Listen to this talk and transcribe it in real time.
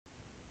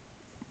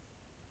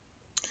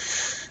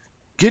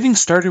Getting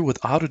started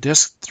with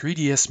Autodesk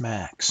 3ds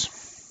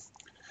Max.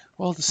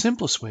 Well, the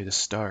simplest way to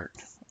start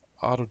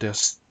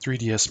Autodesk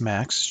 3ds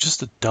Max is just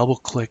to double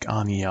click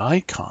on the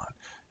icon,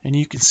 and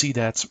you can see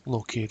that's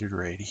located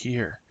right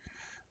here.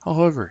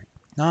 However,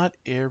 not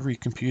every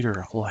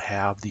computer will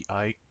have the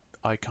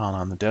icon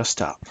on the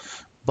desktop,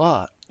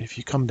 but if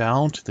you come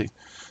down to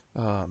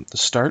the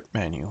start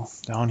menu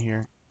down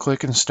here,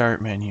 click in the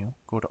start menu,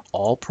 go to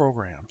all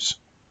programs,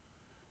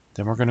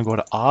 then we're going to go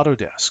to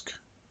Autodesk.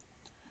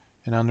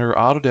 And under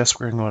Autodesk,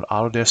 we're going to go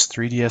to Autodesk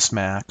 3ds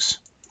Max.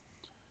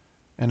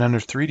 And under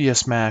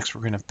 3ds Max,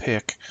 we're going to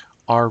pick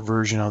our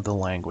version of the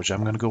language.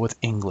 I'm going to go with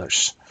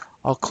English.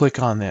 I'll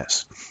click on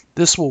this.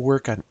 This will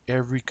work on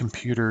every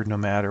computer, no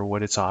matter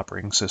what its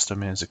operating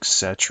system is,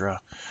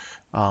 etc.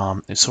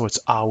 So it's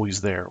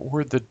always there.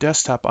 Where the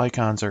desktop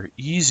icons are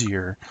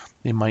easier,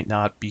 they might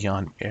not be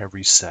on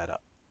every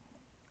setup.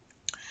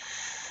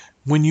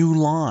 When you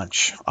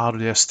launch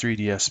Autodesk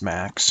 3ds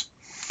Max,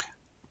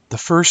 the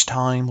first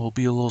time will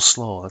be a little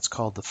slow. That's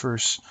called the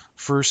first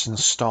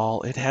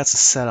install. It has to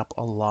set up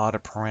a lot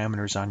of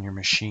parameters on your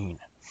machine,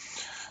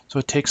 so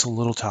it takes a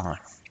little time.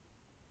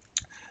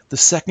 The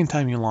second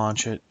time you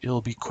launch it, it'll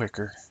be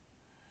quicker.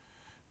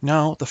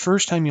 Now, the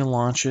first time you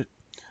launch it,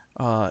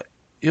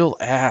 it'll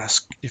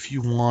ask if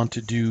you want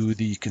to do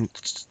the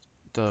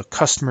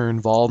customer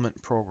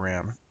involvement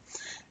program,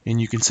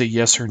 and you can say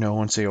yes or no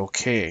and say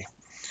okay.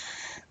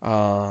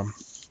 It'll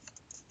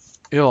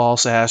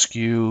also ask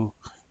you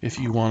if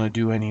you want to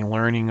do any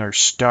learning or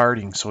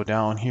starting. So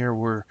down here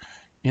we're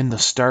in the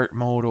start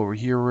mode, over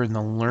here we're in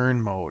the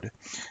learn mode.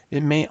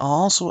 It may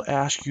also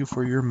ask you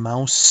for your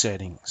mouse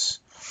settings.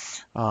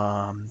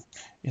 In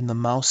the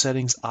mouse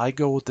settings, I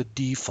go with the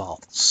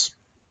defaults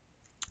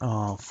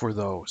for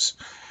those.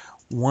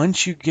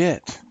 Once you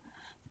get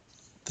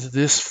to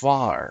this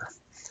far,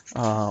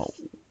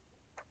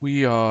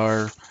 we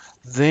are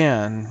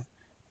then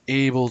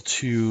able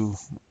to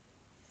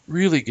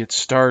really get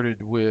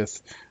started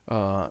with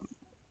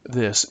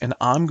this, and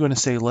I'm going to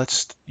say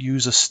let's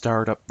use a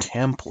startup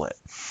template.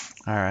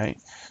 Alright,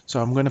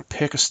 so I'm going to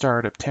pick a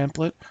startup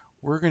template.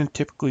 We're going to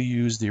typically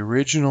use the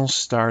original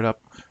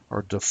startup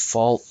or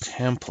default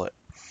template,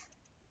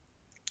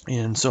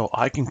 and so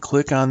I can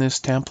click on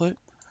this template.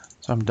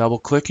 So I'm double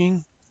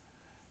clicking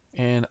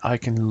and I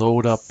can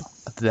load up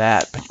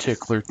that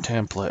particular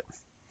template.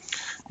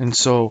 And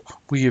so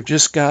we have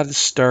just got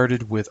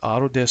started with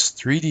Autodesk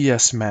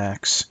 3ds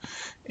Max,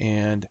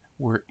 and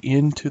we're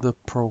into the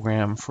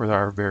program for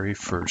our very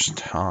first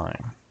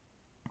time.